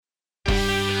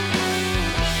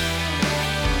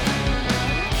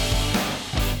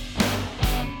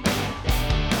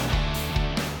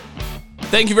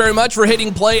Thank you very much for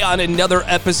hitting play on another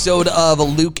episode of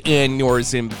Luke and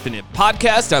Nora's Infinite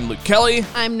Podcast. I'm Luke Kelly.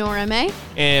 I'm Nora May.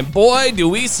 And boy, do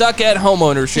we suck at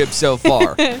homeownership so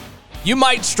far. You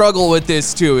might struggle with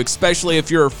this too, especially if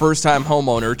you're a first-time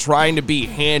homeowner trying to be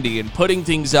handy and putting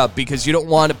things up because you don't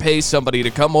want to pay somebody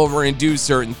to come over and do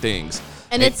certain things.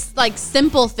 And it's like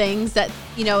simple things that,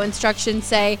 instructions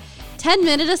say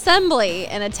 10-minute assembly.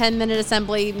 And a 10-minute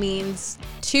assembly means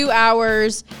 2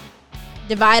 hours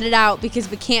divided out because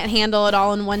we can't handle it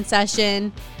all in one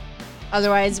session.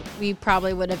 Otherwise, we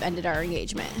probably would have ended our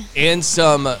engagement. And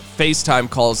some FaceTime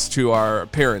calls to our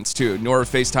parents, too. Nora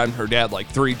FaceTimed her dad like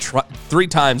three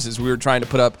times as we were trying to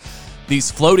put up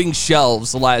these floating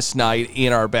shelves last night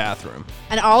in our bathroom.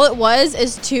 And all it was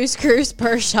is 2 screws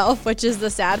per shelf, which is the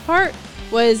sad part,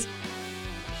 was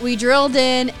we drilled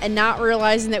in and not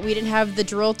realizing that we didn't have the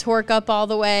drill torque up all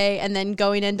the way and then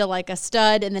going into like a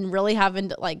stud and then really having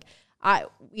to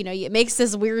it makes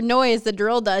this weird noise the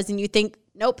drill does and you think,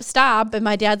 nope, stop. And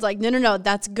my dad's like, no,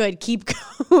 that's good. Keep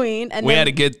going. And we had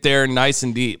to get there nice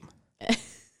and deep.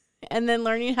 And then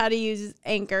learning how to use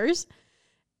anchors.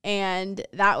 And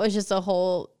that was just a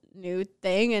whole new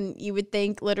thing. And you would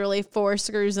think literally 4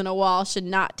 screws in a wall should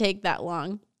not take that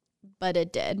long, but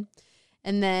it did.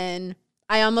 And then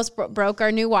I almost broke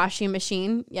our new washing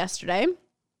machine yesterday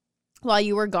while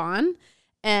you were gone.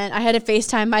 And I had to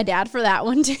FaceTime my dad for that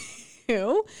one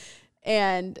too.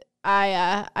 And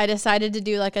I decided to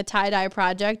do like a tie-dye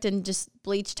project and just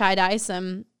bleach tie-dye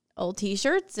some old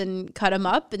t-shirts and cut them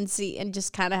up and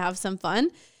just kind of have some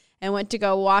fun. And went to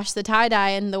go wash the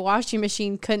tie-dye and the washing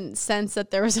machine couldn't sense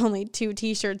that there was only 2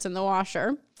 t-shirts in the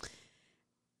washer.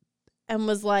 And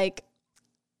was like,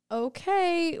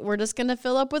 okay, we're just going to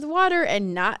fill up with water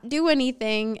and not do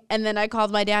anything. And then I called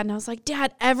my dad and I was like,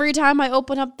 Dad, every time I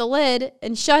open up the lid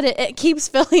and shut it, it keeps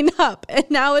filling up. And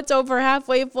now it's over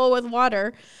halfway full with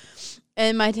water.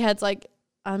 And my dad's like,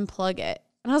 unplug it.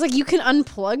 And I was like, you can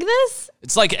unplug this?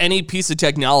 It's like any piece of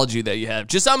technology that you have.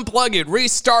 Just unplug it,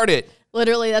 restart it.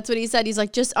 Literally, that's what he said. He's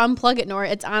like, just unplug it, Nora.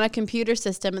 It's on a computer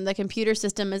system, and the computer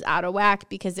system is out of whack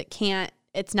because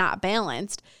it's not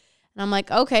balanced. And I'm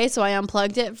like, okay, so I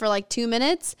unplugged it for like 2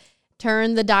 minutes,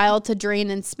 turned the dial to drain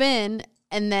and spin,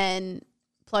 and then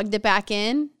plugged it back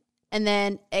in. And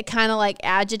then it kind of like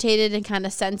agitated and kind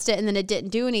of sensed it, and then it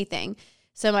didn't do anything.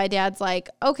 So my dad's like,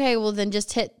 okay, well then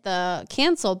just hit the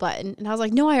cancel button. And I was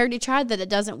like, no, I already tried that. It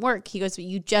doesn't work. He goes,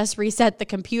 you just reset the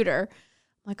computer.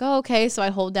 I'm like, oh, okay. So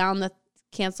I hold down the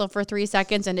cancel for 3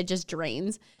 seconds and it just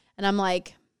drains. And I'm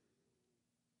like,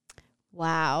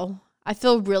 wow, I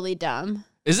feel really dumb.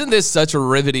 Isn't this such a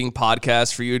riveting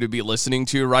podcast for you to be listening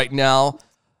to right now?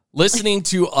 Listening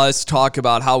to us talk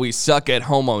about how we suck at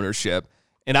homeownership.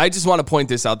 And I just want to point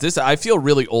this out. I feel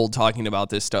really old talking about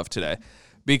this stuff today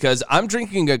because I'm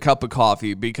drinking a cup of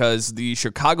coffee because the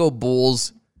Chicago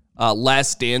Bulls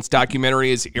Last Dance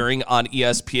documentary is airing on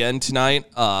ESPN tonight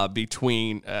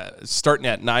starting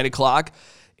at 9 o'clock.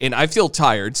 And I feel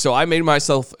tired, so I made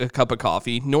myself a cup of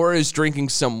coffee. Nora is drinking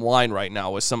some wine right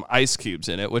now with some ice cubes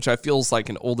in it, which I feel is like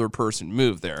an older person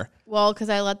move there. Well, because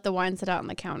I let the wine sit out on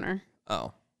the counter.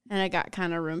 Oh. And it got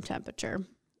kind of room temperature.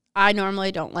 I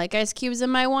normally don't like ice cubes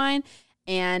in my wine,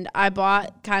 and I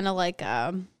bought kind of like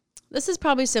this is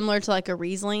probably similar to like a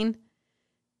Riesling,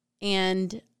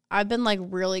 and I've been like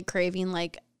really craving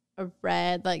like a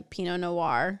red like Pinot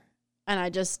Noir, and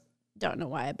I just don't know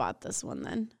why I bought this one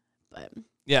then, but...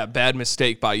 Yeah, bad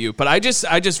mistake by you. But I just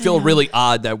feel really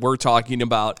odd that we're talking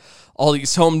about all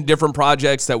these different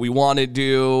projects that we want to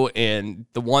do and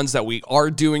the ones that we are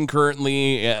doing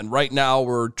currently. And right now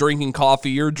we're drinking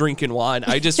coffee, you're drinking wine.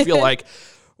 I just feel like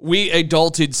we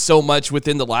adulted so much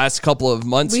within the last couple of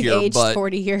months We've here. Aged but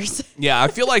 40 years. Yeah, I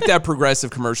feel like that Progressive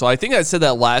commercial. I think I said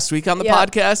that last week on the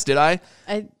podcast. Did I?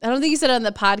 I don't think you said it on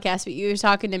the podcast, but you were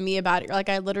talking to me about it. Like,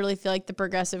 I literally feel like the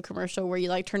Progressive commercial where you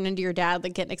like turn into your dad,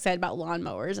 like getting excited about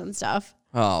lawnmowers and stuff.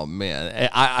 Oh man,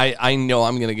 I know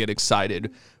I'm gonna get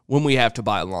excited when we have to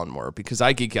buy a lawnmower because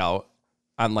I geek out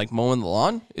on like mowing the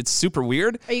lawn. It's super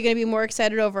weird. Are you gonna be more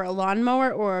excited over a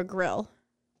lawnmower or a grill?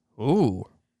 Ooh.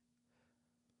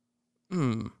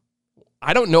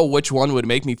 I don't know which one would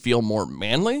make me feel more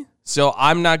manly, so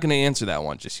I'm not going to answer that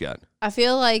one just yet. I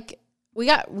feel like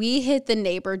we hit the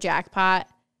neighbor jackpot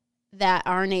that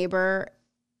our neighbor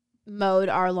mowed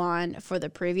our lawn for the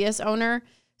previous owner.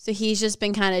 So he's just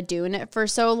been kind of doing it for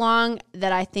so long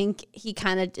that I think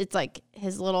it's like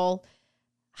his little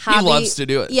hobby. He loves to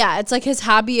do it. Yeah, it's like his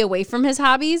hobby away from his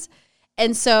hobbies.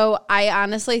 And so I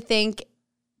honestly think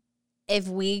if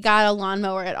we got a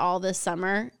lawnmower at all this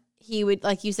summer, he would,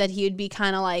 like you said, he would be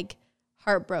kind of like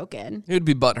heartbroken. He'd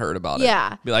be butthurt about it.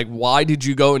 Yeah. Be like, why did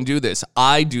you go and do this?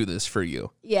 I do this for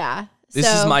you. Yeah. This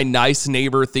is my nice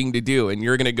neighbor thing to do, and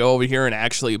you're going to go over here and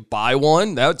actually buy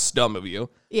one? That's dumb of you.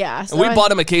 Yeah. So and we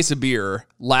bought him a case of beer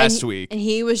last week. And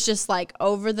he was just like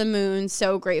over the moon,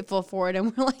 so grateful for it.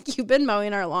 And we're like, you've been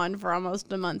mowing our lawn for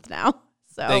almost a month now.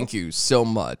 So Thank you so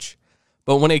much.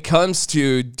 But when it comes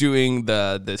to doing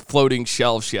the floating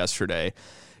shelves yesterday,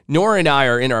 Nora and I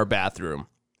are in our bathroom.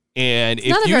 And it's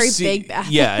not a very big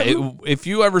bathroom. Yeah, if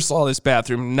you ever saw this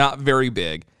bathroom, not very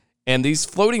big. And these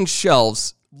floating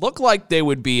shelves look like they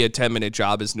would be a 10-minute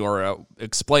job, as Nora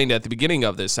explained at the beginning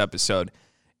of this episode.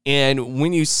 And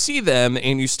when you see them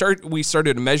and we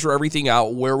started to measure everything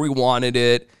out where we wanted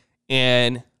it.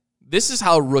 And this is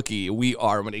how rookie we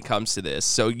are when it comes to this.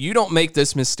 So you don't make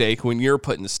this mistake when you're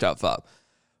putting stuff up.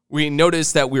 We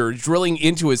noticed that we were drilling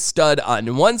into a stud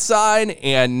on one side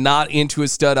and not into a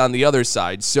stud on the other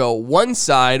side. So one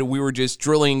side, we were just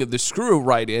drilling the screw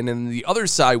right in, and the other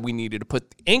side, we needed to put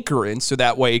the anchor in so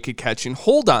that way it could catch and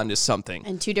hold on to something.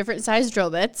 And 2 different size drill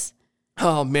bits.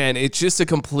 Oh, man, it's just a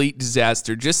complete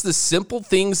disaster. Just the simple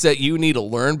things that you need to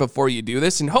learn before you do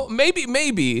this. And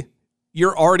maybe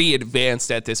you're already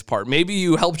advanced at this part. Maybe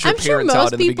you helped your parents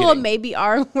out in the beginning. I'm sure most people maybe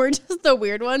are. We're just the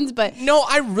weird ones, but... No,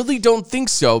 I really don't think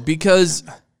so, because...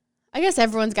 I guess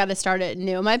everyone's got to start it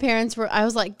new. My parents I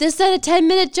was like, this is a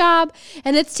 10-minute job,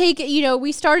 and it's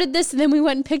we started this, and then we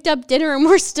went and picked up dinner, and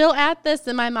we're still at this.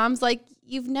 And my mom's like,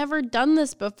 you've never done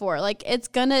this before. Like, it's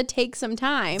going to take some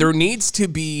time. There needs to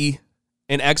be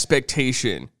an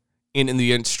expectation in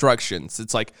the instructions.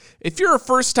 It's like, if you're a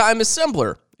first-time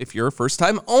assembler, if you're a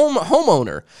first-time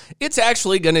homeowner, it's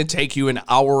actually going to take you an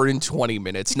hour and 20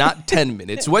 minutes, not 10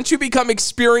 minutes. Once you become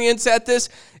experienced at this,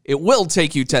 it will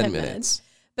take you 10 minutes.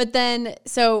 But then,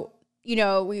 so,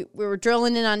 we were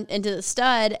drilling into the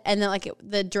stud, and then,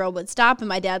 the drill would stop, and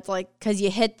my dad's like, because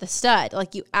you hit the stud.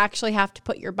 Like, you actually have to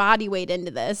put your body weight into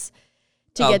this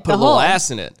to get the hole. Put a little ass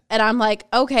in it. And I'm like,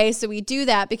 okay, so we do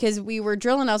that because we were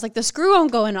drilling. I was like, the screw won't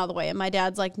go in all the way. And my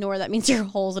dad's like, Nora, that means your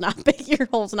hole's not big. Your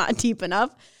hole's not deep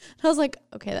enough. And I was like,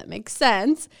 okay, that makes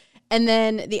sense. And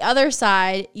then the other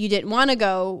side, you didn't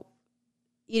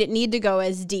need to go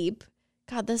as deep.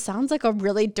 God, this sounds like a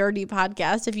really dirty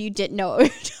podcast if you didn't know what we were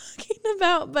talking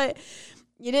about, but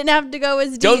you didn't have to go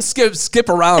as deep. Don't skip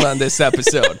around on this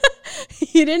episode.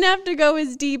 You didn't have to go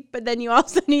as deep, but then you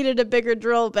also needed a bigger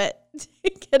drill bit to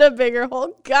get a bigger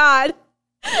hole. God.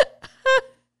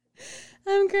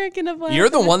 I'm cracking up. You're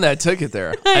the one that took it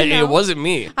there. It wasn't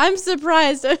me. I'm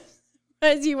surprised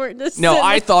as you weren't just No,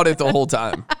 I thought it the whole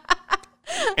time.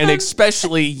 And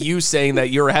especially you saying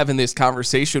that you were having this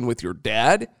conversation with your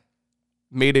dad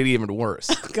made it even worse.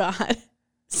 Oh, God.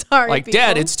 Sorry, like, people.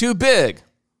 Dad, it's too big.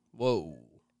 Whoa.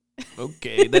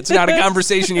 Okay, that's not a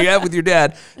conversation you have with your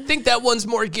dad. I think that one's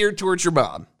more geared towards your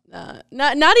mom.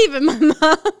 Not even my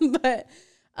mom, but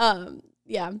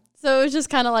yeah. So it was just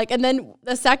kind of like, and then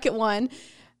the second one,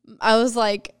 I was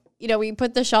like, we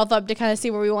put the shelf up to kind of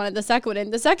see where we wanted the second one.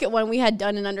 And the second one we had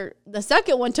done the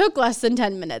second one took less than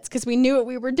 10 minutes because we knew what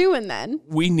we were doing then.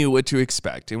 We knew what to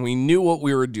expect, and we knew what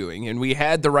we were doing, and we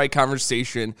had the right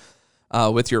conversation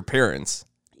with your parents.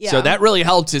 Yeah. So that really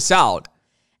helped us out.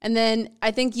 And then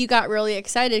I think you got really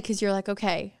excited because you're like,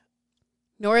 okay,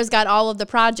 Nora's got all of the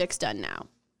projects done now.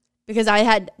 Because I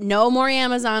had no more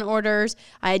Amazon orders.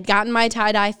 I had gotten my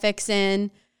tie-dye fix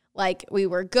in. Like, we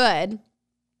were good.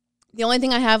 The only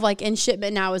thing I have, in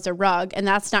shipment now is a rug. And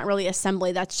that's not really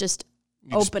assembly. That's just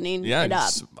opening it up.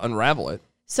 Just unravel it.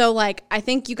 So, I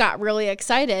think you got really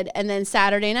excited. And then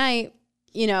Saturday night,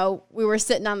 we were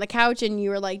sitting on the couch and you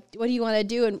were like, what do you want to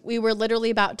do? And we were literally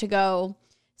about to go...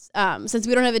 since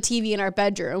we don't have a TV in our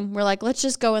bedroom, we're like, let's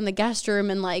just go in the guest room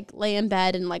and lay in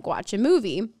bed and watch a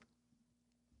movie.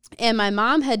 And my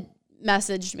mom had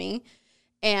messaged me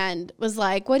and was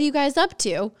like, what are you guys up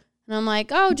to? And I'm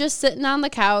like, oh, just sitting on the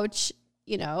couch,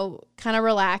 kind of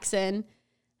relaxing.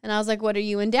 And I was like, what are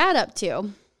you and Dad up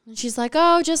to? And she's like,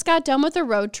 oh, just got done with a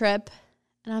road trip.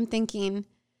 And I'm thinking,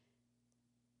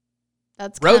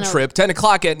 that's road trip, 10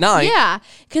 o'clock at night. Yeah,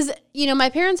 because, my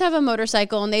parents have a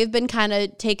motorcycle, and they've been kind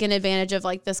of taking advantage of,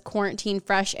 this quarantine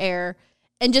fresh air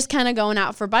and just kind of going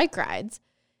out for bike rides.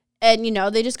 And,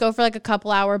 they just go for, a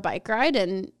couple-hour bike ride,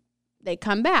 and they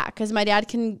come back. Because my dad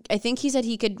I think he said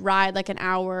he could ride, an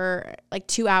hour,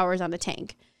 2 hours on a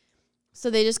tank. So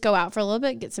they just go out for a little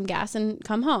bit, get some gas, and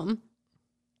come home.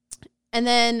 And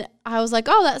then I was like,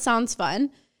 oh, that sounds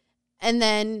fun. And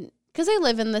then, because I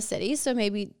live in the city, so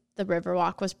maybe the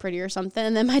Riverwalk was pretty or something.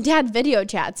 And then my dad video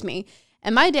chats me.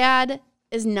 And my dad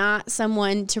is not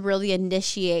someone to really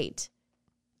initiate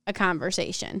a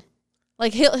conversation.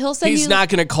 Like he'll send He's not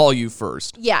going to call you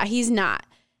first. Yeah, he's not.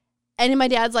 And my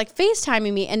dad's like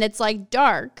FaceTiming me, and it's like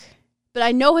dark, but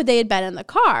I know they had been in the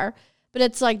car, but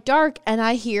it's like dark, and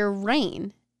I hear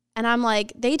rain. And I'm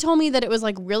like, they told me that it was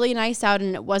like really nice out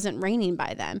and it wasn't raining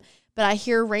by then, but I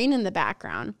hear rain in the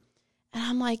background. And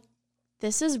I'm like,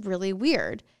 this is really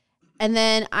weird. And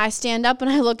then I stand up and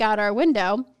I look out our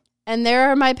window, and there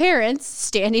are my parents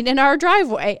standing in our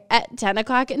driveway at 10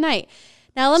 o'clock at night.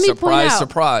 Now, let me point out.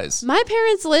 Surprise. My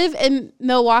parents live in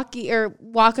Milwaukee or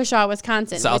Waukesha,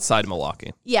 Wisconsin. It's outside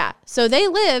Milwaukee. Yeah. So they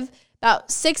live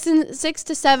about 6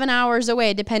 to 7 hours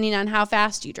away, depending on how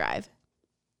fast you drive.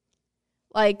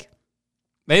 Like.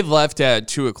 They've left at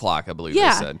 2 o'clock, I believe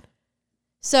they said.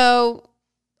 So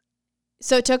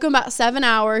it took them about 7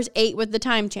 hours, 8 with the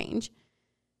time change.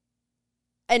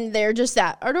 And they're just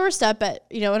at our doorstep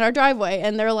in our driveway.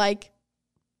 And they're like,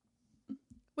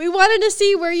 we wanted to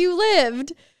see where you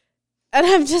lived. And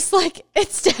I'm just like,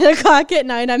 it's 10 o'clock at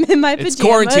night. I'm in my pajamas. It's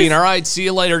quarantine. All right, see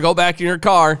you later. Go back in your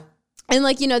car. And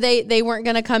like, they weren't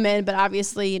going to come in. But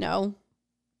obviously, I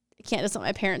can't just let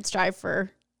my parents drive for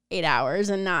 8 hours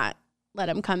and not let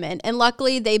them come in. And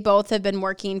luckily, they both have been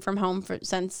working from home for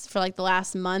like the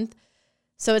last month.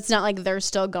 So it's not like they're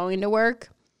still going to work.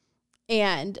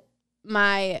 And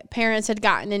my parents had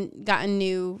gotten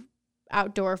new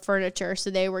outdoor furniture,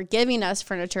 so they were giving us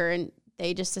furniture, and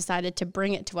they just decided to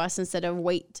bring it to us instead of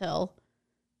wait till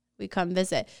we come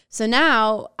visit. So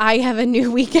now I have a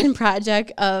new weekend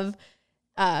project of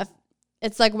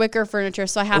it's like wicker furniture.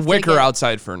 So I have wicker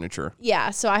outside furniture. Yeah,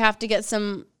 so I have to get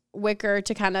some wicker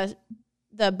to kind of,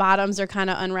 the bottoms are kind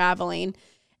of unraveling,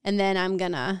 and then I'm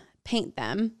gonna paint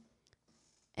them.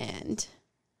 And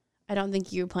I don't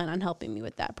think you plan on helping me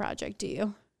with that project, do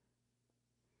you?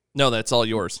 No, that's all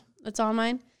yours. That's all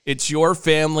mine? It's your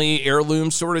family heirloom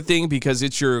sort of thing because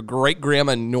it's your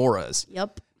great-grandma Nora's.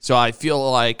 Yep. So I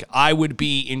feel like I would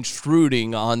be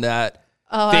intruding on that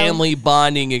family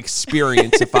bonding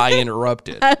experience if I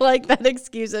interrupted. I like that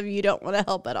excuse of you don't want to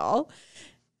help at all.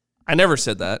 I never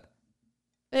said that.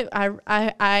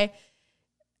 I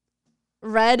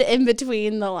read in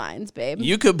between the lines, babe.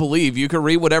 You could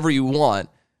read whatever you want,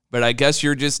 but I guess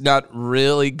you're just not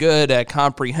really good at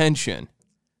comprehension.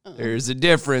 There's a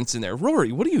difference in there.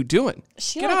 Rory, what are you doing?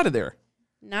 Get out of there.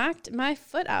 Knocked my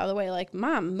foot out of the way. Like,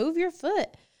 Mom, move your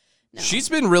foot. No. She's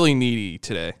been really needy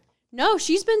today. No,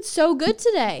 she's been so good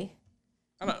today.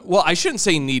 Well, I shouldn't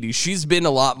say needy. She's been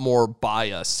a lot more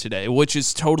by us today, which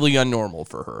is totally unnormal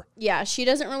for her. Yeah, she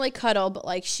doesn't really cuddle, but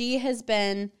like she has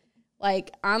been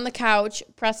like on the couch,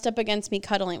 pressed up against me,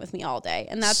 cuddling with me all day.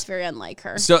 And that's very unlike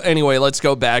her. So anyway, let's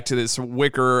go back to this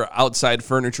wicker outside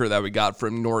furniture that we got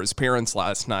from Nora's parents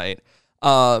last night.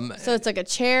 So it's like a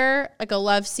chair, like a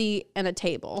love seat, and a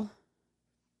table.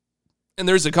 And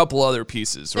there's a couple other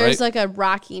pieces, right? There's like a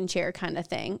rocking chair kind of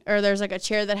thing. Or there's like a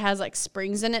chair that has like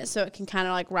springs in it so it can kind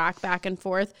of like rock back and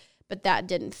forth. But that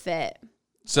didn't fit.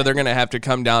 So they're going to have to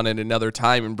come down at another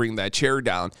time and bring that chair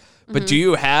down. But do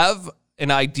you have an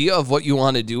idea of what you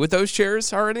want to do with those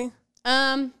chairs already?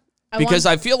 I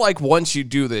feel like once you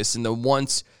do this and then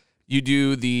once you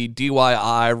do the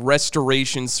DIY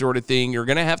restoration sort of thing, you're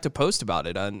going to have to post about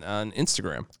it on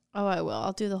Instagram. Oh, I will.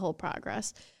 I'll do the whole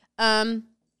progress. I'm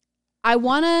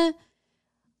a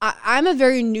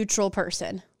very neutral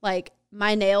person. Like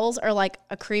my nails are like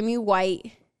a creamy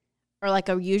white or like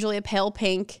usually a pale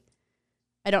pink.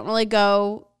 I don't really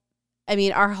go. I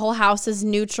mean, our whole house is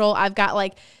neutral. I've got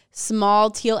like small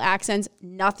teal accents,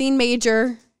 nothing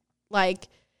major, like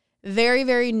very,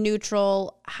 very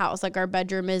neutral house. Like our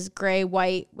bedroom is gray,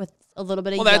 white with a little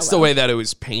bit of yellow. Well, that's the way that it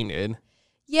was painted.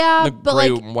 Yeah, but gray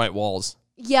and white walls.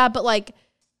 Yeah, but like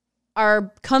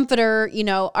our comforter,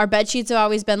 our bed sheets have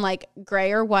always been like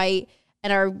gray or white,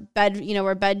 and our bed,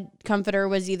 our bed comforter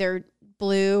was either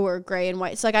blue or gray and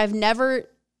white. So like I've never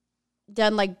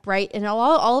done like bright, and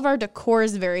all of our decor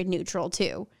is very neutral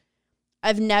too.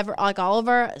 I've never, like all of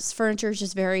our furniture is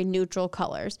just very neutral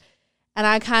colors. And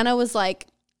I kind of was like,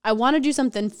 I want to do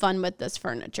something fun with this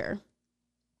furniture.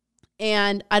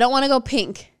 And I don't want to go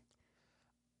pink.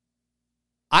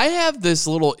 I have this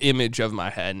little image of my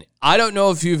head. I don't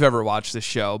know if you've ever watched the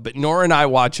show, but Nora and I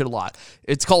watch it a lot.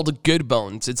 It's called Good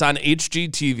Bones. It's on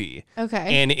HGTV.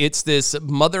 Okay. And it's this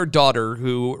mother-daughter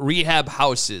who rehab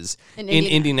houses in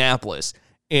Indianapolis.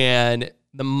 And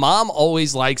the mom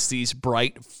always likes these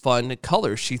bright, fun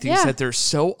colors. She thinks that they're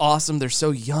so awesome. They're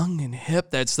so young and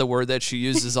hip. That's the word that she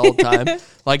uses all the time.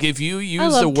 Like if you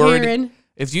use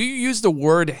the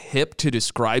word hip to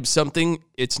describe something,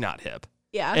 it's not hip.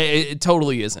 Yeah. It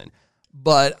totally isn't.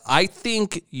 But I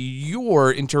think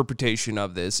your interpretation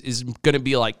of this is going to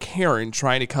be like Karen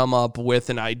trying to come up with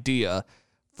an idea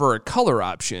for a color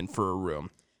option for a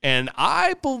room. And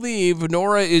I believe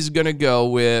Nora is going to go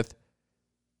with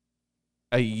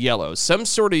a yellow, some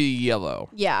sort of yellow.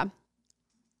 Yeah.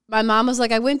 My mom was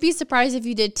like, I wouldn't be surprised if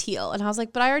you did teal. And I was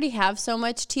like, but I already have so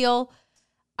much teal.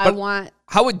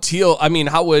 How would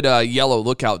yellow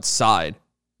look outside?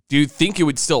 Do you think it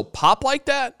would still pop like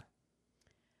that?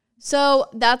 So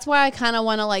that's why I kind of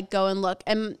want to like go and look.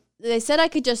 And they said I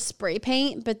could just spray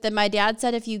paint, but then my dad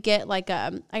said if you get like I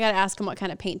got to ask him what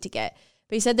kind of paint to get.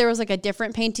 But he said there was like a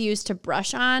different paint to use to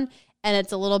brush on, and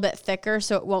it's a little bit thicker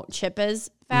so it won't chip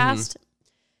as fast. Mm-hmm.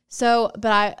 So,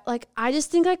 but I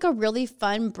just think like a really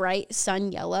fun, bright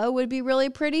sun yellow would be really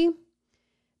pretty.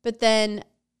 But then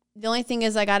the only thing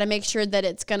is I got to make sure that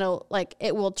it's going to like,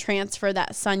 it will transfer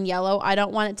that sun yellow. I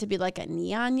don't want it to be like a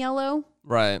neon yellow.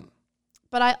 Right.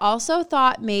 But I also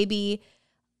thought maybe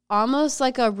almost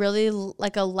like a really,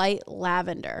 like a light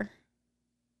lavender.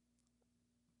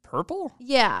 Purple?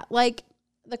 Yeah. Like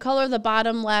the color of the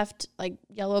bottom left, like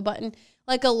yellow button,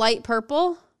 like a light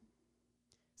purple.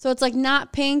 So it's like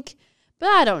not pink, but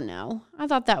I don't know. I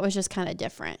thought that was just kind of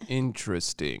different.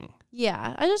 Interesting.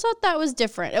 Yeah, I just thought that was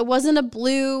different. It wasn't a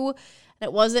blue.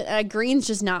 It wasn't green's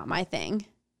just not my thing.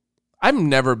 I've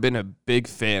never been a big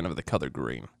fan of the color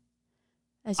green.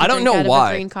 I don't know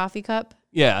why. A green coffee cup.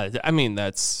 Yeah, I mean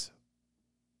that's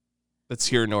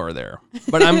here nor there.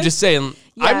 But I'm just saying,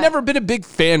 yeah. I've never been a big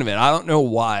fan of it. I don't know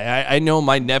why. I know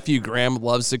my nephew Graham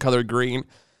loves the color green,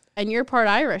 and you're part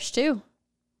Irish too.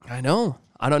 I know.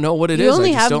 I don't know what it is. You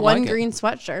only have one green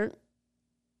sweatshirt.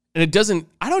 And it doesn't,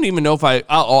 I don't even know if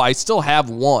I still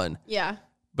have one. Yeah.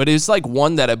 But it's like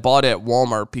one that I bought at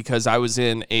Walmart because I was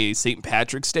in a St.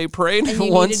 Patrick's Day parade and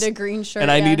you once. Needed a green shirt. And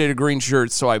I needed a green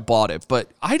shirt, so I bought it. But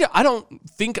I don't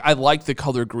think I like the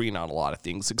color green on a lot of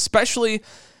things, especially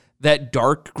that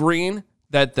dark green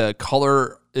that the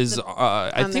color is,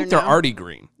 I think they're Artie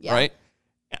green, right?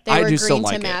 They were green don't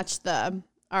like to match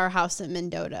our house at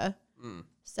Mendota. Mm.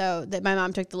 So that my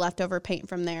mom took the leftover paint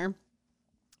from there.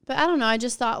 But I don't know. I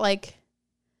just thought like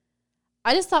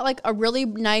a really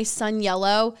nice sun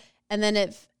yellow, and then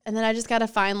I just got to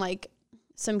find like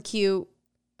some cute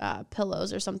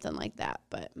pillows or something like that.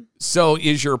 But so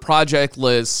is your project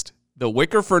list the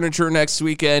wicker furniture next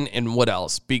weekend, and what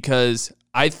else? Because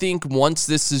I think once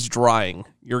this is drying,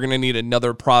 you're going to need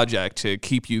another project to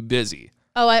keep you busy.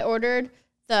 Oh, I ordered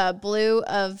the blue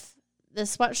of the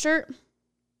sweatshirt.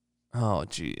 Oh,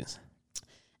 geez.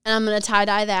 And I'm going to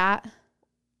tie-dye that.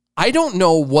 I don't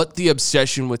know what the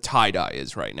obsession with tie-dye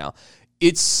is right now.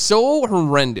 It's so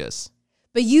horrendous.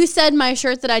 But you said my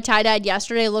shirt that I tie-dyed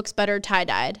yesterday looks better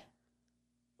tie-dyed.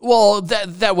 Well,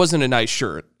 that wasn't a nice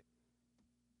shirt.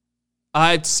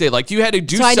 I'd say, like, you had to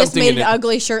do something. So I just made an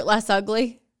ugly shirt less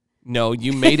ugly? No,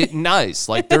 you made it nice.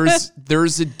 Like,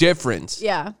 there's a difference.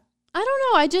 Yeah. I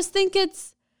don't know. I just think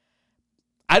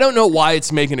I don't know why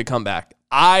it's making a comeback.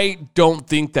 I don't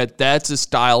think that's a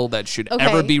style that should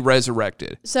ever be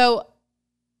resurrected. So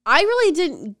I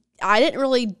didn't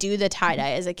really do the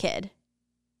tie-dye as a kid.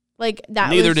 Like that.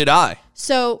 Neither did I.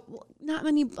 So not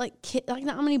many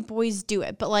not many boys do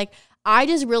it, but like I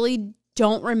just really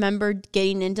don't remember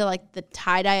getting into like the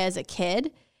tie-dye as a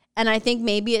kid. And I think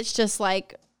maybe it's just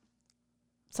like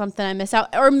something I miss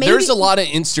out, or maybe there's a lot of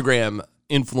Instagram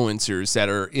influencers that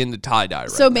are in the tie-dye right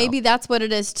now. So maybe that's what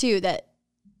it is too, that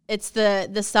it's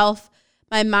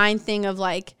my mind thing of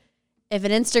like, if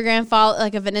an Instagram follow,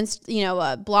 like if a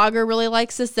blogger really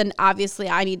likes this, then obviously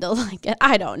I need to like it.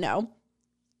 I don't know.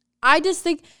 I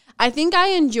think I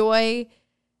enjoy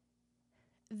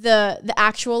the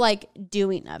actual like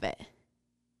doing of it.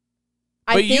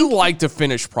 But you like the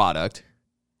finished product.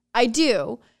 I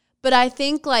do, but I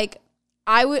think like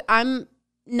I'm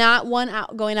not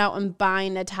going out and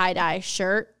buying a tie-dye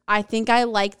shirt. I think I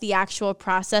like the actual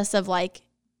process of like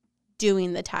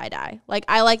doing the tie-dye. Like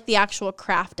I like the actual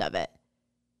craft of it.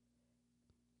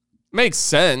 Makes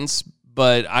sense,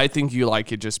 but I think you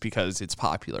like it just because it's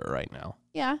popular right now.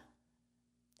 Yeah.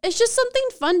 It's just something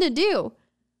fun to do.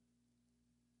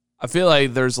 I feel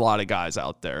like there's a lot of guys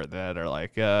out there that are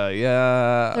like,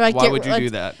 like, why would you do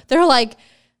that? They're like,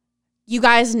 you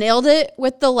guys nailed it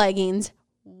with the leggings.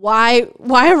 Why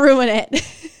ruin it?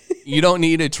 You don't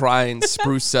need to try and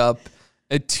spruce up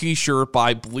a t-shirt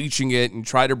by bleaching it and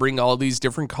try to bring all these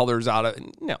different colors out of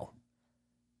it. No.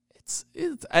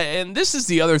 And this is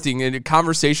the other thing, in a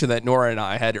conversation that Nora and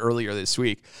I had earlier this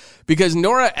week, because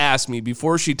Nora asked me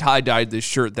before she tie-dyed this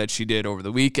shirt that she did over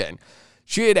the weekend,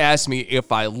 she had asked me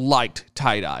if I liked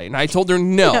tie-dye, and I told her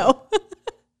no.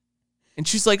 And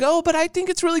she's like, oh, but I think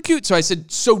it's really cute. So I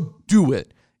said, so do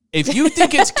it. If you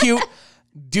think it's cute,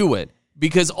 do it.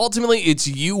 Because ultimately, it's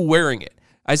you wearing it.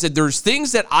 I said, there's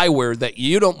things that I wear that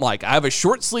you don't like. I have a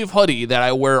short sleeve hoodie that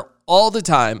I wear all the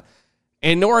time,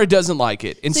 and Nora doesn't like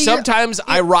it. And so sometimes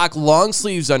I rock long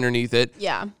sleeves underneath it.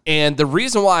 Yeah. And the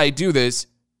reason why I do this,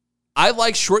 I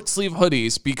like short sleeve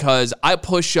hoodies because I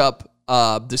push up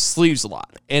the sleeves a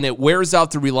lot, and it wears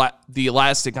out the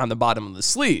elastic on the bottom of the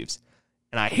sleeves.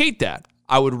 And I hate that.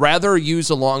 I would rather use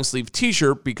a long sleeve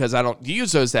t-shirt because I don't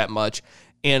use those that much.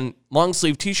 And long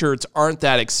sleeve t-shirts aren't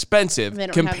that expensive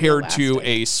compared to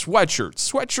a sweatshirt.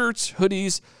 Sweatshirts,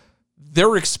 hoodies,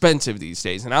 they're expensive these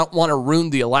days. And I don't want to ruin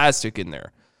the elastic in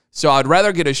there. So I'd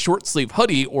rather get a short sleeve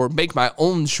hoodie or make my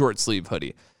own short sleeve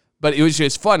hoodie. But it was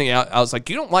just funny. I was like,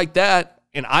 you don't like that,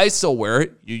 and I still wear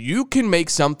it. You can make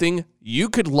something. You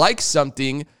could like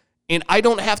something, and I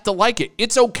don't have to like it.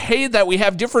 It's okay that we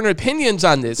have different opinions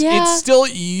on this. Yeah. It's still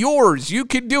yours. You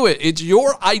could do it. It's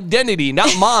your identity,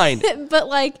 not mine. But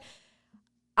like,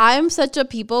 I'm such a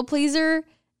people pleaser,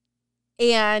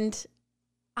 and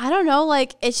I don't know,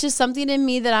 like, it's just something in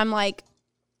me that I'm like,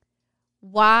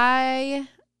 why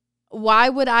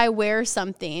would I wear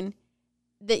something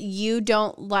that you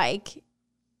don't like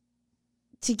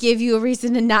to give you a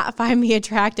reason to not find me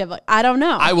attractive? Like, I don't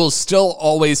know. I will still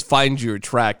always find you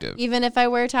attractive. Even if I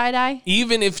wear tie-dye?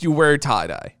 Even if you wear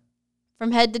tie-dye.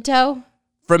 From head to toe?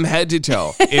 From head to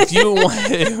toe. If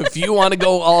you want to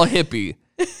go all hippie,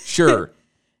 sure.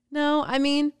 No, I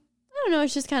mean, I don't know.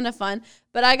 It's just kind of fun.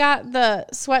 But I got the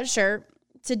sweatshirt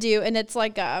to do, and it's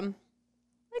like a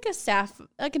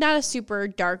like not a super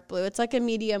dark blue. It's like a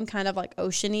medium kind of like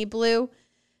oceany blue.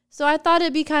 So I thought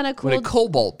it'd be kind of cool. Would a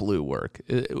cobalt blue work?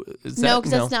 No,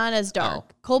 because it's not as dark.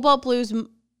 Oh. Cobalt blue's...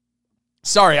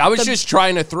 Sorry, I was just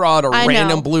trying to throw out a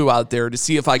random blue out there to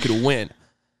see if I could win.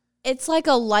 It's like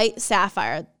a light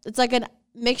sapphire. It's like a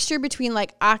mixture between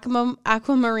like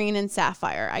aquamarine and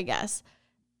sapphire, I guess.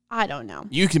 I don't know.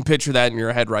 You can picture that in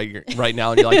your head right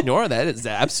now, and you're like, Nora, that is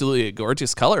absolutely a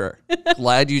gorgeous color.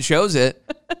 Glad you chose it.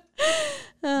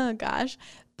 Oh, gosh.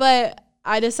 But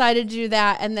I decided to do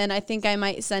that, and then I think I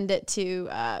might send it to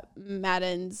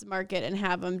Madden's Market and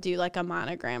have them do like a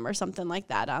monogram or something like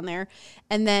that on there.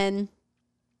 And then...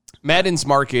 Madden's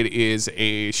Market is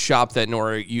a shop that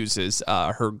Nora uses.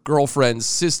 Her girlfriend's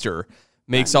sister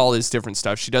makes all this different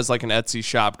stuff. She does like an Etsy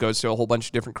shop, goes to a whole bunch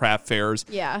of different craft fairs.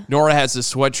 Yeah. Nora has a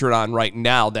sweatshirt on right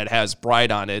now that has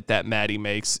Bride on it that Maddie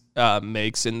makes.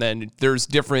 And then there's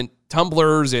different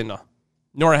tumblers, and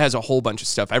Nora has a whole bunch of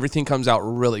stuff. Everything comes out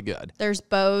really good. There's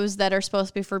bows that are supposed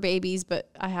to be for babies, but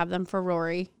I have them for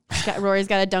Rory. Rory's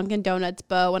got a Dunkin' Donuts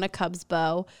bow and a Cubs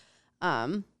bow.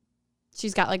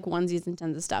 She's got like onesies and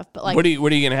tons of stuff. But like, what are you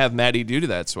going to have Maddie do to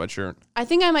that sweatshirt? I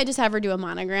think I might just have her do a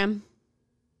monogram.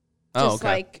 Just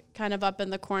like kind of up in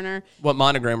the corner. What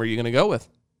monogram are you going to go with?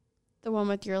 The one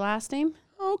with your last name.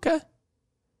 Oh, okay.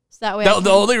 So that way. The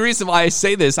only reason why I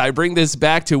say this, I bring this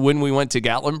back to when we went to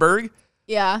Gatlinburg.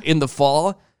 Yeah. In the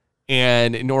fall.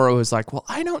 And Nora was like, well,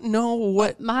 I don't know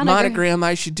what monogram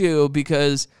I should do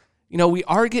because, you know, we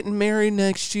are getting married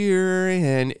next year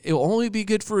and it'll only be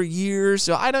good for a year.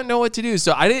 So I don't know what to do.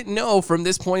 So I didn't know from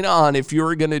this point on if you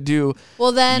were going to do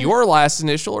your last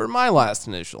initial or my last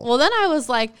initial. Well, then I was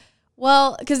like,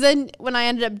 well, because then when I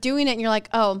ended up doing it and you're like,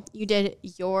 oh, you did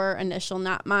your initial,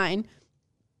 not mine.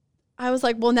 I was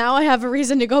like, well, now I have a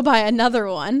reason to go buy another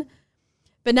one.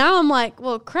 But now I'm like,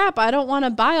 well, crap, I don't want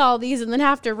to buy all these and then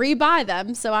have to rebuy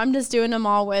them. So I'm just doing them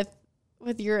all with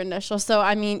your initial. So,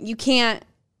 I mean, you can't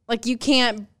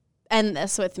end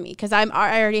this with me because I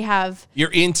already have.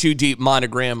 You're in too deep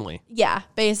monogramly. Yeah,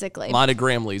 basically.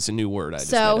 Monogramly is a new word I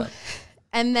just made up.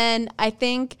 And then I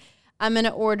think I'm going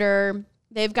to order,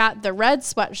 they've got the red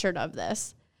sweatshirt of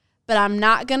this, but I'm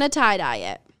not going to tie-dye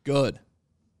it. Good.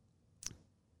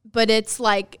 But it's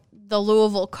like the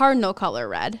Louisville Cardinal color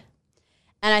red.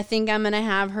 And I think I'm going to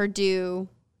have her do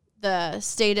the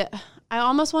state of, I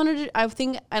don't know if I'm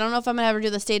going to have her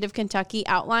do the state of Kentucky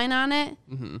outline on it.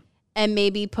 Mm-hmm. And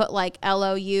maybe put like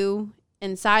LOU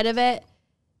inside of it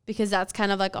because that's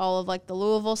kind of like all of like the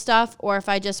Louisville stuff. Or if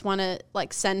I just want to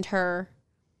like send her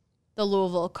the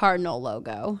Louisville Cardinal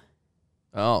logo.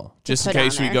 Oh, just in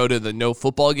case we go to the no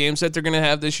football games that they're going to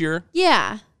have this year?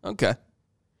 Yeah. Okay.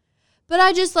 But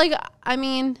I just like, I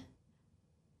mean,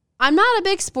 I'm not a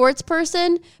big sports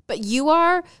person, but you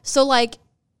are. So like,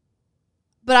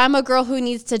 but I'm a girl who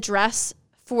needs to dress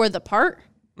for the part.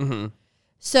 Mm-hmm.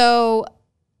 So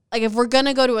like if we're going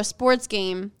to go to a sports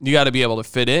game. You got to be able to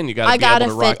fit in. You got to be able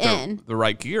to rock the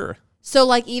right gear. So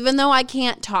like even though I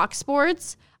can't talk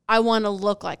sports, I want to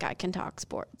look like I can talk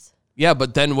sports. Yeah,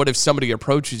 but then what if somebody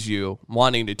approaches you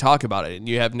wanting to talk about it and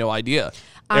you have no idea?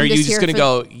 Are you just going to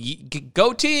go,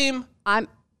 go team?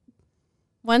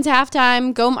 When's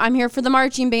halftime? I'm here for the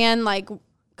marching band. Like,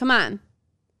 come on.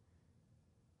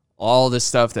 All the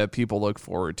stuff that people look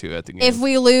forward to at the game. If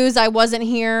we lose, I wasn't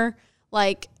here.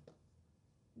 Like,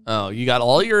 oh, you got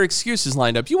all your excuses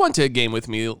lined up. You went to a game with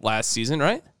me last season,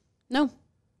 right? No.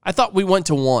 I thought we went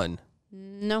to one.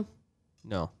 No.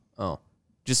 Oh,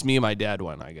 just me and my dad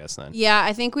went, I guess, then. Yeah,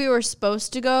 I think we were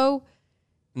supposed to go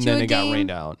And then it got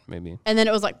rained out, maybe. And then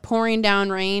it was like pouring down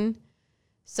rain.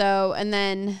 So, and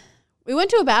then we went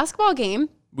to a basketball game.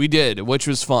 We did, which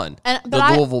was fun.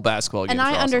 The Louisville basketball game. And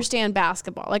I understand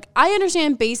basketball. Like, I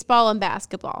understand baseball and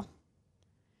basketball.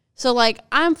 So, like,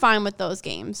 I'm fine with those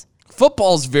games.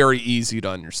 Football's very easy to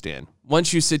understand.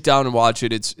 Once you sit down and watch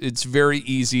it, it's very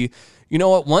easy. You know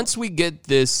what? Once we get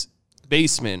this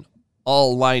basement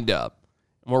all lined up,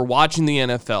 and we're watching the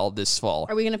NFL this fall.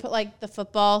 Are we going to put, like, the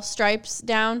football stripes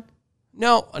down?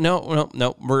 No.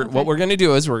 What we're going to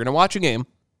do is we're going to watch a game.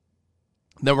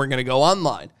 Then we're going to go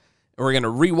online. And we're going to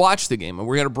rewatch the game. And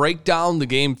we're going to break down the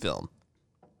game film.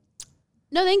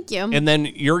 No, thank you. And then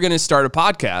you're going to start a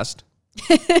podcast.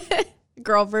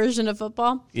 Girl version of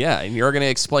football. Yeah, and you're going to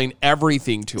explain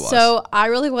everything to us. So I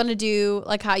really want to do,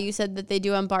 like how you said that they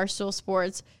do on Barstool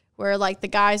Sports, where, like, the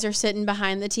guys are sitting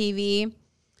behind the TV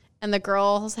and the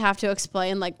girls have to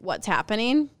explain, like, what's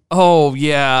happening. Oh,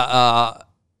 yeah.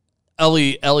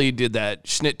 Ellie did that.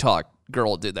 Schnitt Talk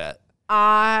girl did that.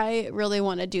 I really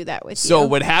want to do that with you. So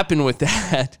what happened with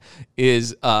that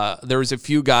is there was a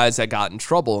few guys that got in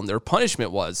trouble, and their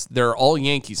punishment was they're all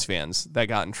Yankees fans that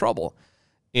got in trouble.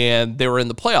 And they were in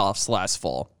the playoffs last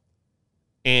fall.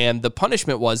 And the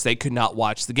punishment was they could not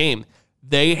watch the game.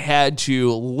 They had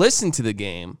to listen to the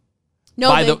game.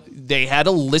 They had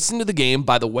to listen to the game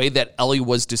by the way that Ellie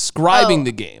was describing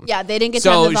the game. Yeah, they didn't get to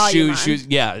have the volume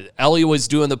on. Ellie was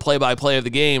doing the play-by-play of the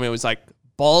game. It was like,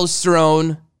 ball's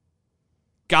thrown.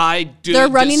 Guy They're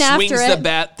running after swings it. the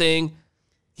bat thing.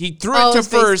 He threw it to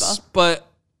first, baseball. But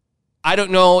I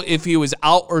don't know if he was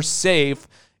out or safe.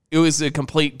 It was a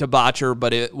complete debaucher,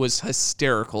 but it was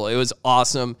hysterical. It was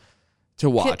awesome to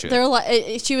watch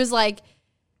it. She was like,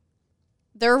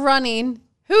 they're running.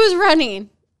 Who's running?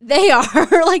 They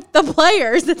are, like, the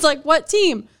players. It's like, what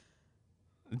team?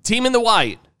 Team in the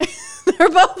white. They're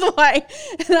both white.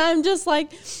 And I'm just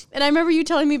like, and I remember you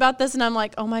telling me about this, and I'm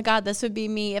like, oh my God, this would be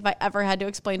me if I ever had to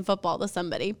explain football to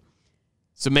somebody.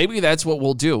 So maybe that's what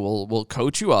we'll do. We'll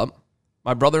coach you up.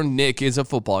 My brother Nick is a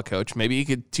football coach. Maybe he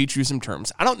could teach you some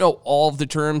terms. I don't know all of the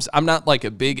terms. I'm not like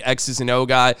a big X's and O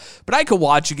guy, but I could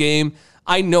watch a game.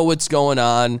 I know what's going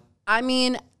on. I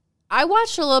mean, I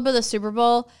watched a little bit of the Super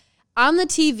Bowl. On the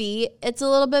TV, it's a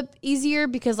little bit easier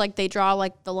because, like, they draw,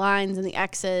 like, the lines and the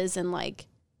X's, and, like,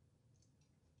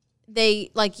 they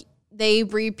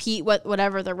repeat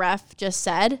whatever the ref just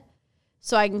said.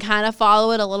 So I can kind of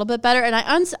follow it a little bit better. And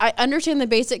I understand the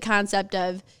basic concept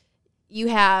of you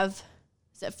have,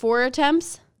 is it 4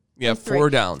 attempts? Yeah, 4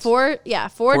 downs. Four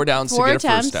downs to get attempts, a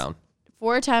first down.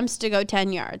 4 attempts to go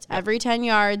 10 yards. Yep. Every 10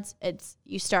 yards,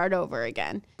 you start over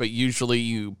again. But usually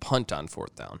you punt on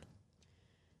 4th down.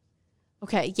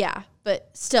 Okay, yeah.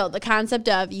 But still, the concept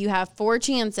of you have 4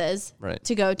 chances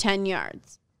to go 10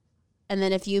 yards. And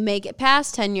then if you make it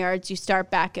past 10 yards, you start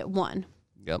back at 1.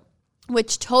 Yep.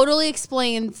 Which totally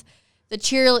explains the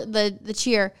cheer. The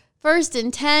cheer. 1st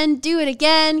and 10, do it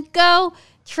again, go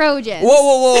Trojans.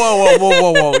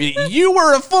 Whoa. You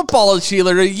were a football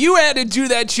cheerleader. You had to do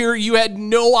that cheer. You had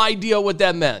no idea what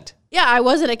that meant. Yeah, I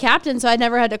wasn't a captain, so I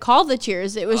never had to call the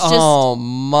cheers. It was just... Oh,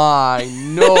 my,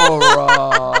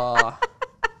 Nora.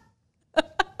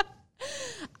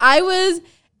 I was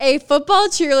a football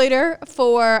cheerleader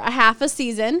for a half a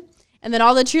season, and then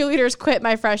all the cheerleaders quit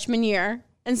my freshman year.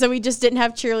 And so we just didn't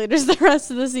have cheerleaders the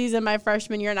rest of the season my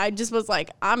freshman year, and I just was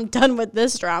like, I'm done with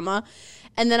this drama.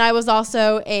 And then I was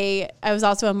also a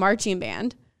marching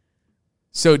band.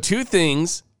 So 2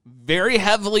 things very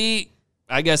heavily,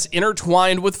 I guess,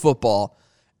 intertwined with football,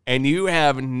 and you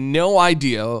have no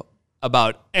idea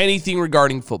about anything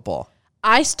regarding football.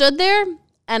 I stood there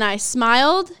and I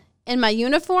smiled in my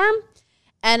uniform,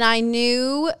 and I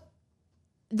knew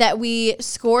that we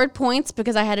scored points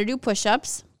because I had to do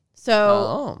push-ups.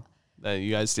 So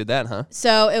you guys did that, huh?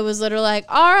 So it was literally like,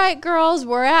 all right, girls,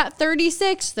 we're at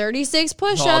 36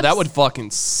 push-ups. Oh, that would fucking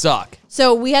suck.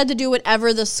 So we had to do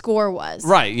whatever the score was.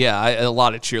 Right, yeah. A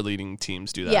lot of cheerleading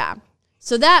teams do that. Yeah.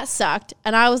 So that sucked.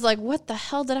 And I was like, what the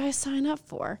hell did I sign up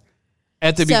for?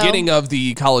 At the beginning of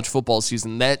the college football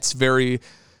season, that's very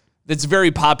that's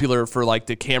very popular for like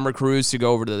the camera crews to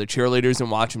go over to the cheerleaders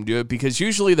and watch them do it, because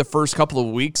usually the first couple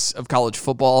of weeks of college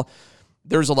football,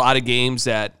 there's a lot of games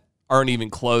that aren't even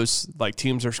close. Like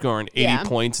teams are scoring 80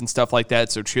 points and stuff like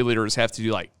that. So cheerleaders have to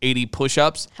do like 80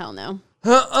 push-ups. Hell no.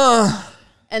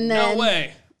 And then, no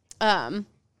way. And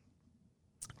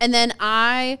then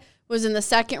I was in the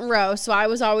second row, so I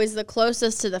was always the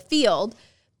closest to the field.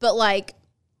 But like,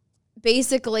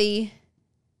 basically,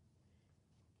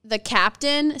 the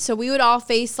captain, so we would all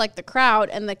face like the crowd,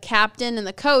 and the captain and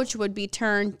the coach would be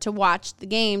turned to watch the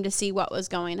game to see what was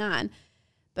going on.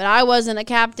 But I wasn't a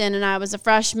captain, and I was a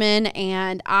freshman,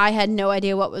 and I had no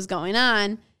idea what was going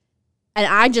on. And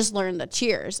I just learned the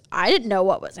cheers. I didn't know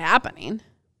what was happening.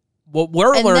 What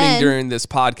we're learning during this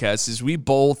podcast is we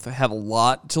both have a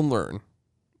lot to learn,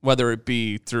 whether it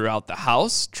be throughout the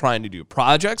house, trying to do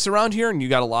projects around here, and you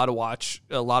got a lot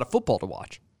of football to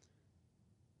watch.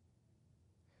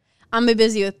 I'm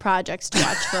busy with projects to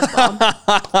watch football.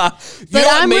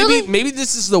 But maybe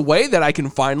this is the way that I can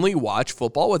finally watch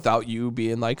football without you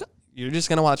being like, you're just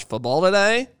going to watch football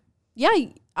today? Yeah,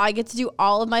 I get to do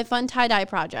all of my fun tie-dye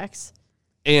projects.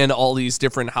 And all these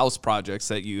different house projects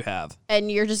that you have.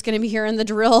 And you're just going to be hearing the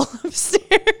drill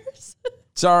upstairs.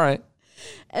 It's all right.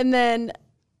 And then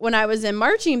when I was in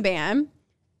marching band,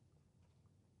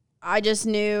 I just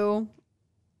knew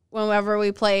whenever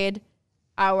we played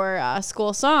our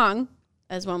school song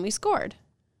as when we scored.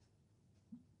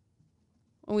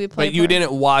 When we played. But you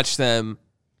didn't watch them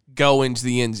go into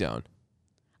the end zone.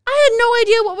 I had no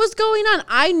idea what was going on.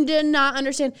 I did not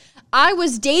understand. I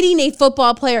was dating a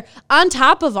football player on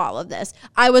top of all of this.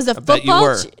 I was a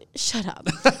football. Shut up.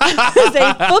 I was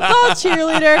a football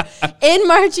cheerleader in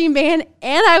marching band,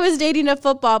 and I was dating a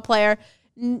football player.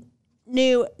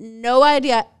 Knew no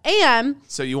idea. And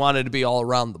so you wanted to be all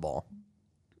around the ball.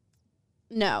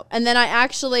 No. And then I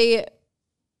actually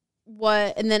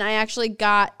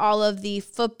got all of the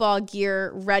football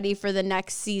gear ready for the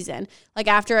next season. Like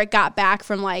after it got back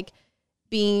from like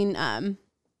being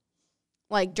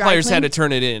like dry players clean. had to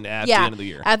turn it in at the end of the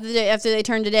year. After they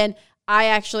turned it in, I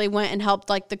actually went and helped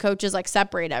like the coaches like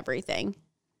separate everything.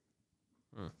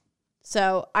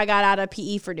 So I got out of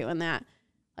PE for doing that.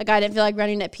 Like I didn't feel like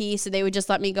running at PE, so they would just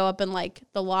let me go up in like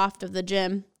the loft of the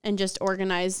gym and just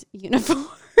organize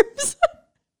uniforms.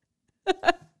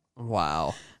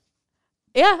 Wow.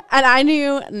 Yeah, and I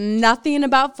knew nothing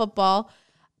about football.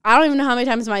 I don't even know how many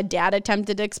times my dad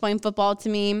attempted to explain football to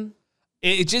me.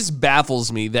 It just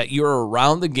baffles me that you're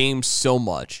around the game so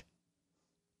much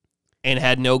and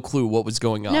had no clue what was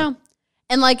going on. No.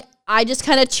 And like, I just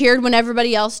kind of cheered when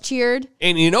everybody else cheered.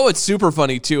 And you know what's super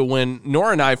funny too? When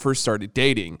Nora and I first started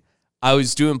dating, I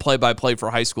was doing play-by-play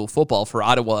for high school football for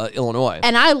Ottawa, Illinois.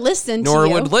 And I listened to you. Nora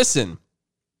would listen.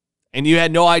 And you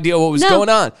had no idea what was going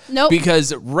on. Nope.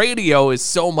 Because radio is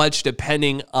so much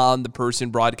depending on the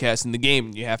person broadcasting the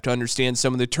game. You have to understand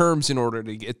some of the terms in order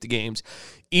to get the games.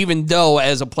 Even though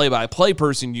as a play-by-play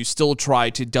person, you still try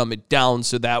to dumb it down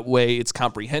so that way it's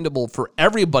comprehensible for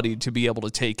everybody to be able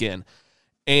to take in.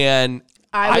 And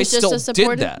I still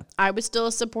did that. I was still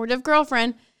a supportive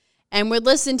girlfriend and would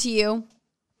listen to you.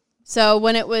 So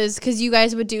when it was, because you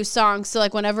guys would do songs. So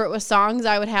like whenever it was songs,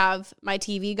 I would have my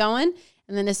TV going.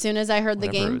 And then as soon as I heard the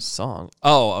game. It was song.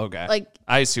 Oh, okay. Like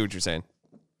I see what you're saying.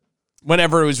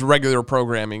 Whenever it was regular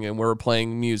programming and we were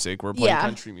playing music, we're playing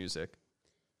country music.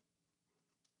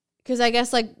 Because I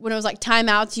guess like when it was like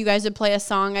timeouts, you guys would play a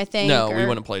song, I think. No, we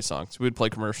wouldn't play songs. We would play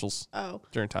commercials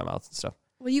during timeouts and stuff.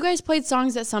 Well, you guys played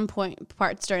songs at some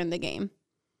parts during the game.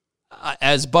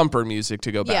 As bumper music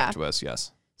to go back to us,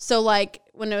 yes. So like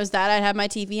when it was that, I'd have my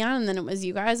TV on and then it was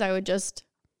you guys. I would just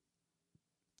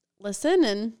listen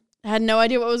and I had no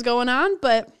idea what was going on,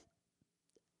 but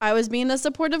I was being a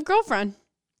supportive girlfriend.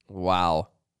 Wow.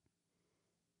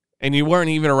 And you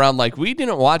weren't even around, like, we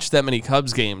didn't watch that many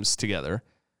Cubs games together.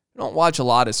 We don't watch a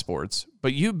lot of sports,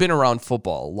 but you've been around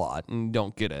football a lot and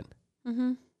don't get it.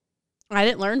 Mm-hmm. I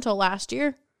didn't learn until last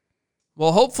year.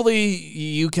 Well, hopefully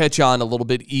you catch on a little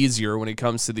bit easier when it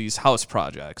comes to these house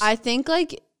projects. I think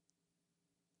when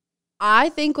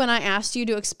I asked you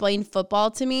to explain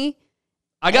football to me,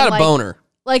 I got a boner.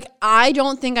 Like, I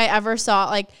don't think I ever saw,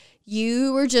 like,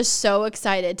 you were just so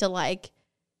excited to, like,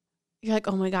 you're like,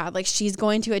 oh, my God, like, she's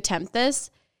going to attempt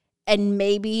this, and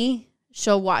maybe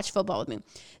she'll watch football with me.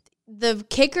 The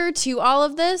kicker to all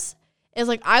of this is,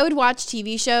 like, I would watch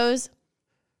TV shows.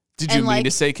 Did you mean to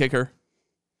say kicker?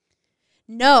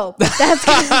 No. That's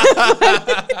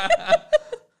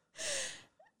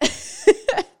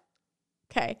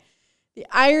okay. The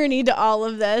irony to all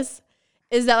of this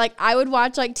is that, like, I would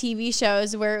watch, like, TV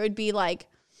shows where it would be, like,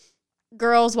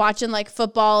 girls watching like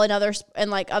football and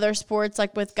other sports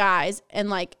like with guys, and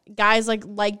like guys like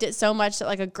liked it so much that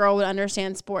like a girl would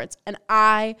understand sports, and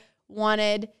I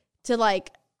wanted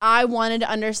to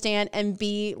understand and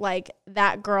be like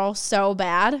that girl so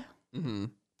bad. Mm-hmm.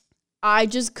 I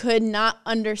just could not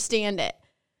understand it.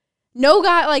 No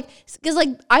guy, like, because like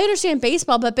I understand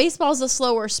baseball, but baseball is a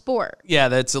slower sport. Yeah,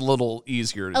 that's a little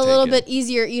easier to a little bit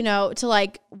easier, to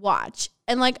like watch.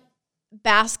 And like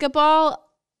basketball,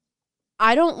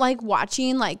 I don't like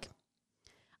watching like,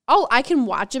 I can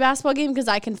watch a basketball game because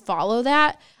I can follow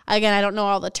that. Again, I don't know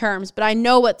all the terms, but I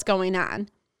know what's going on.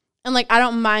 And like I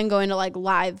don't mind going to like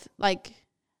live, like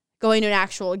going to an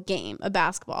actual game of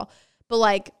basketball. But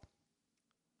like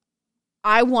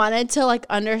I wanted to like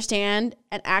understand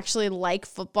and actually like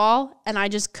football, and I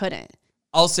just couldn't.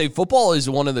 I'll say football is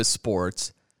one of the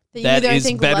sports that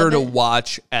is better to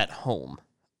watch at home.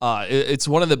 It's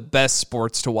one of the best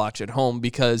sports to watch at home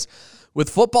because with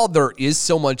football, there is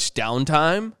so much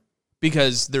downtime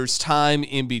because there's time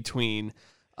in between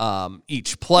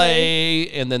each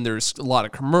play, and then there's a lot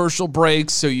of commercial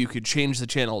breaks, so you could change the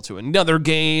channel to another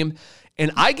game.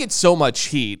 And I get so much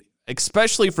heat,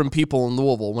 especially from people in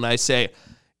Louisville, when I say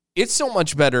it's so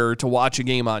much better to watch a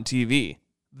game on TV.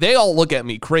 They all look at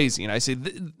me crazy, and I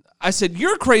said,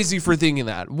 you're crazy for thinking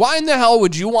that. Why in the hell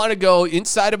would you want to go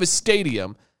inside of a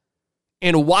stadium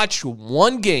and watch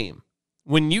one game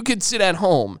when you could sit at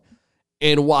home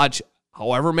and watch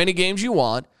however many games you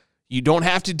want? You don't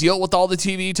have to deal with all the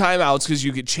TV timeouts because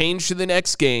you could change to the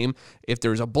next game. If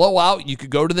there's a blowout, you could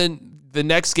go to the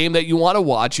next game that you want to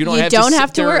watch. You don't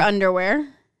have to wear underwear.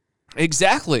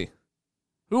 Exactly.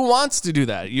 Who wants to do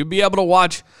that? You'd be able to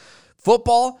watch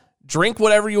football, drink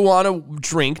whatever you want to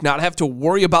drink, not have to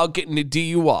worry about getting a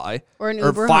DUI. Or an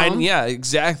Uber home. Yeah,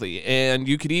 exactly. And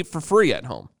you could eat for free at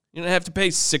home. You don't have to pay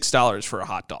 $6 for a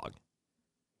hot dog.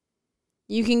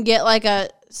 You can get like a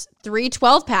 3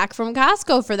 12-pack from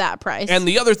Costco for that price. And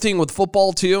the other thing with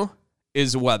football, too,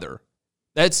 is weather.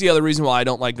 That's the other reason why I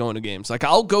don't like going to games. Like,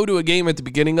 I'll go to a game at the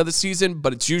beginning of the season,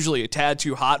 but it's usually a tad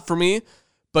too hot for me.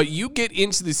 But you get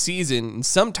into the season, and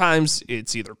sometimes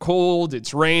it's either cold,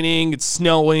 it's raining, it's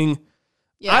snowing.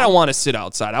 Yeah. I don't want to sit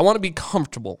outside. I want to be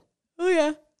comfortable. Oh,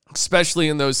 yeah. Especially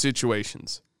in those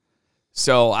situations.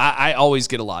 So I always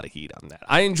get a lot of heat on that.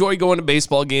 I enjoy going to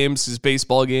baseball games because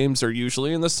baseball games are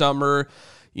usually in the summer.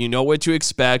 You know what to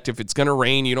expect. If it's going to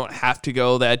rain, you don't have to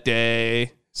go that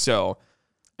day. So,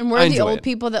 and we're the old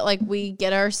people that like we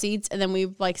get our seats and then we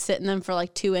like sit in them for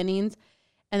like 2 innings.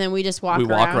 And then we just walk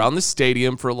around the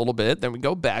stadium for a little bit. Then we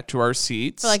go back to our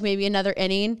seats. For like maybe another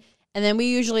inning. And then we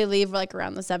usually leave like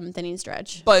around the 7th inning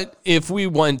stretch. But if we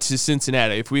went to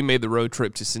Cincinnati, if we made the road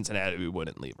trip to Cincinnati, we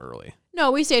wouldn't leave early.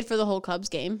 No, we stayed for the whole Cubs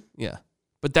game. Yeah.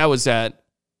 But that was at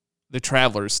the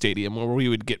Travelers Stadium where we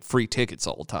would get free tickets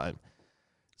all the time.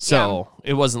 So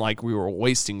It wasn't like we were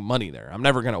wasting money there. I'm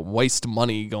never going to waste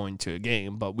money going to a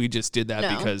game, but we just did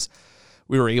that because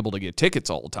we were able to get tickets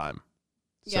all the time.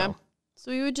 Yeah.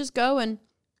 So we would just go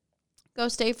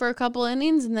stay for a couple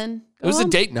innings and then go It was home. a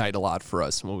date night a lot for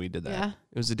us when we did that. Yeah.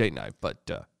 It was a date night, but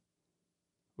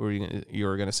you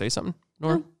were gonna say something,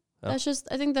 Nora? No, I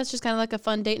think that's just kind of like a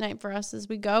fun date night for us as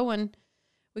we go and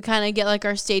we kind of get like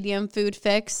our stadium food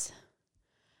fix.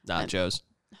 Nachos.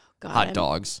 God, hot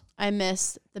dogs. I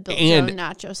miss the Bill Joe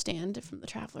nacho stand from the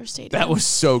Travelers Stadium. That was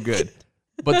so good.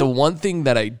 But the one thing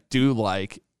that I do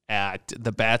like at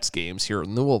the Bats games here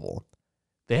in Louisville,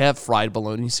 they have fried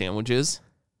bologna sandwiches.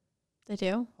 They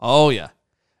do? Oh, yeah.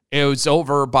 It was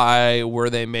over by where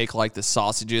they make like the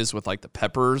sausages with like the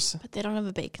peppers. But they don't have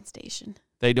a bacon station.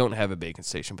 They don't have a bacon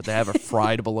station, but they have a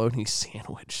fried bologna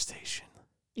sandwich station.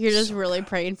 You're just really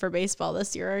praying for baseball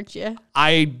this year, aren't you?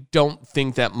 I don't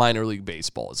think that minor league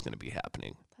baseball is going to be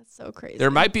happening. That's so crazy.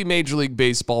 There might be Major League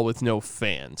Baseball with no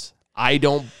fans. I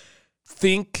don't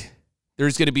think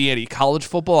there's going to be any college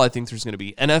football. I think there's going to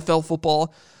be NFL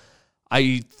football.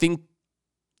 I think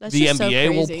the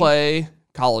NBA will play.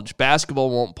 College basketball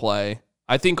won't play.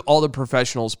 I think all the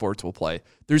professional sports will play.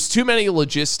 There's too many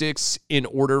logistics in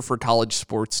order for college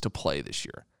sports to play this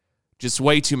year. Just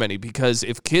way too many, because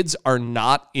if kids are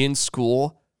not in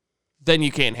school, then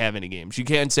you can't have any games. You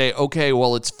can't say, okay,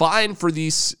 well, it's fine for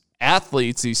these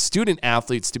athletes, these student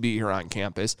athletes to be here on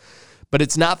campus, but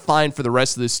it's not fine for the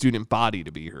rest of the student body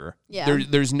to be here. Yeah.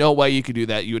 There's no way you could do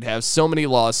that. You would have so many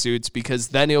lawsuits because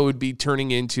then it would be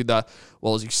turning into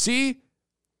well, as you see,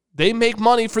 they make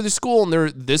money for the school,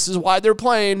 and this is why they're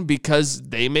playing, because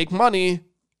they make money.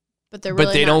 But they're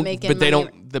really not making money.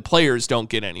 The players don't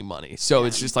get any money. So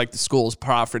It's just like the school's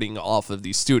profiting off of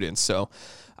these students. So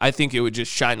I think it would just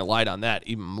shine a light on that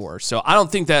even more. So I don't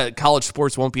think that college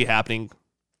sports won't be happening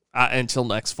until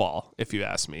next fall, if you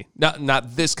ask me.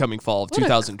 Not this coming fall of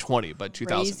 2020, but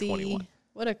 2021.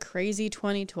 What a crazy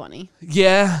 2020.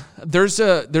 Yeah, there's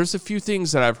a few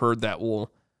things that I've heard that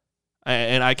will,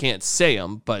 and I can't say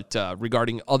them, but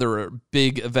regarding other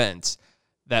big events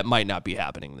that might not be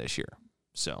happening this year.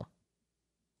 So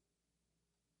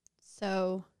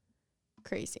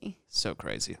crazy. So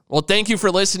crazy. Well, thank you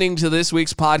for listening to this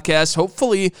week's podcast.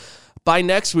 Hopefully by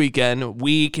next weekend,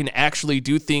 we can actually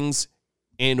do things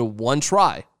in one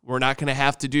try. We're not going to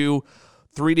have to do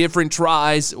 3 different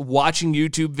tries, watching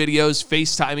YouTube videos,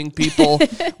 FaceTiming people.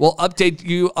 We'll update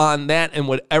you on that and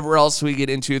whatever else we get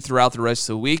into throughout the rest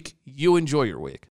of the week. You enjoy your week.